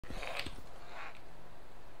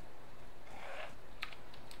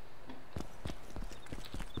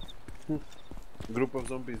Group of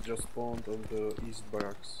zombies just spawned on the east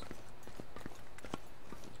barracks.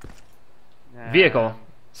 Vehicle.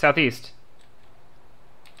 Southeast.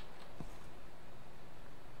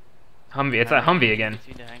 Humvee. It's a Humvee again.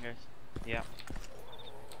 Between the hangars. Yeah.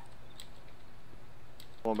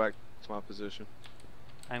 Going back to my position.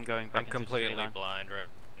 I'm going back. I'm completely blind right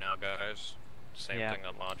now, guys. Same thing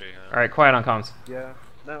that Maji had. Alright, quiet on comms. Yeah.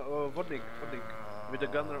 Now, Vodnik, with the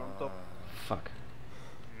gunner on top. Fuck.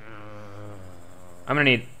 I'm gonna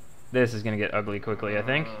need... This is gonna get ugly quickly, I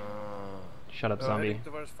think. Shut up, zombie. Heading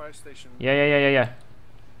towards fire station. Yeah.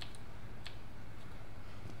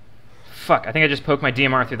 Fuck, I think I just poked my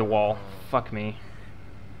DMR through the wall. Fuck me.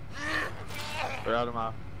 They're out of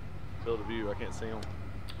my field of view. I can't see them.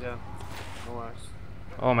 Yeah. No worries.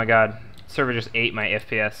 Oh my god. Server just ate my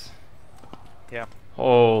FPS. Yeah.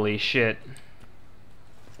 Holy shit.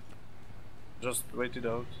 Just wait it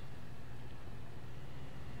out.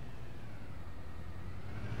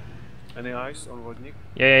 Any eyes on Vodnik?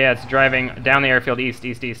 Yeah, it's driving down the airfield east.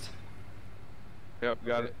 Yep,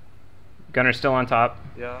 got it. Gunner's still on top.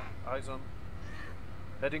 Yeah, eyes on.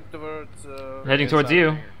 Heading towards. Heading towards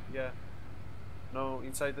you. Yeah. No,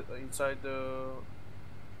 inside the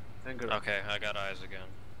hangar. Okay, I got eyes again.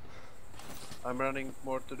 I'm running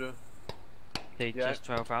more to the. They just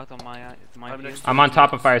drove out on my view. I'm on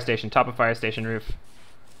top of fire station roof.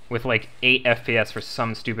 With like 8 FPS for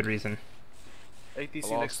some stupid reason.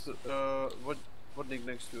 ATC next to Vodnik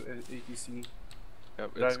next to ATC.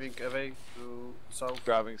 Yep, driving away to south.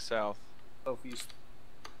 Driving south. Southeast.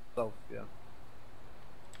 South, yeah.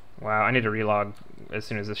 Wow, I need to relog as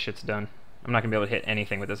soon as this shit's done. I'm not gonna be able to hit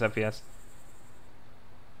anything with this FPS.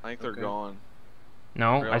 I think they're gone.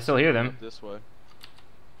 No, I still hear them. This way.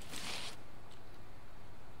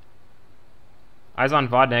 Eyes on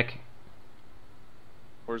Vodnik.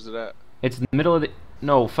 Where's it at? It's in the middle of the...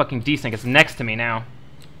 No, fucking desync. It's next to me now.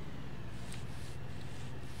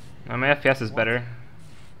 Oh, my FPS is better.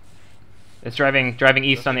 It's driving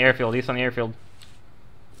east on the airfield.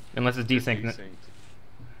 Unless it's desynced.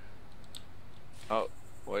 Oh,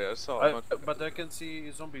 wait, I saw it. But I can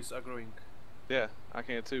see zombies aggroing. Yeah, I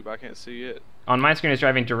can too, but I can't see it. On my screen, it's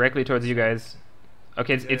driving directly towards you guys.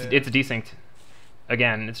 Okay, it's desynced.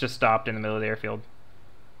 Again, it's just stopped in the middle of the airfield.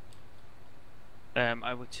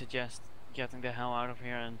 I would suggest getting the hell out of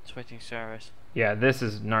here and switching servers. Yeah, this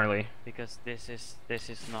is gnarly. Because this is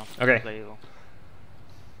not Okay. playable.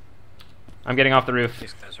 I'm getting off the roof.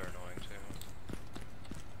 These guys are annoying too.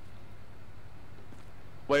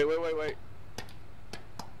 Wait.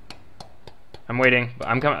 I'm waiting.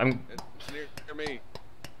 I'm coming. It's near me.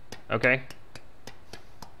 Okay.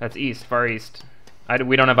 That's east, far east.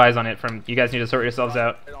 We don't have eyes on it. You guys need to sort yourselves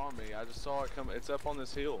out. Right on me. I just saw it come. It's up on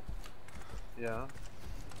this hill. Yeah.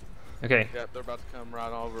 Okay. Yeah, they're about to come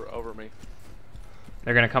right over me.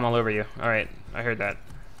 They're gonna come all over you. All right, I heard that.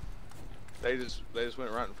 They just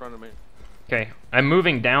went right in front of me. Okay, I'm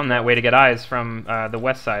moving down that way to get eyes from the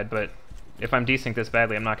west side, but if I'm desynced this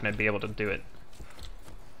badly, I'm not gonna be able to do it.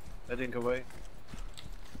 Heading away. Is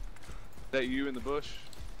that you in the bush?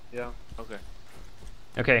 Yeah. Okay.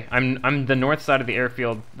 Okay, I'm the north side of the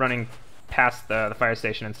airfield, running past the fire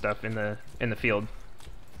station and stuff in the field.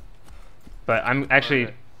 But I'm actually.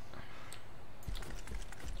 Okay.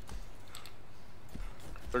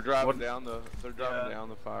 They're driving down the. They're driving down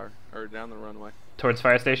the fire or down the runway. Towards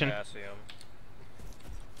fire station. Yeah, I see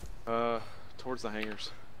them. Towards the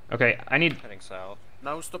hangars. Okay, I need. Heading south.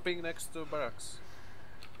 Now stopping next to barracks.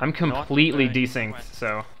 I'm completely desynced,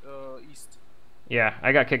 so. East. Yeah,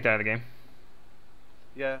 I got kicked out of the game.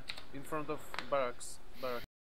 Yeah, in front of barracks.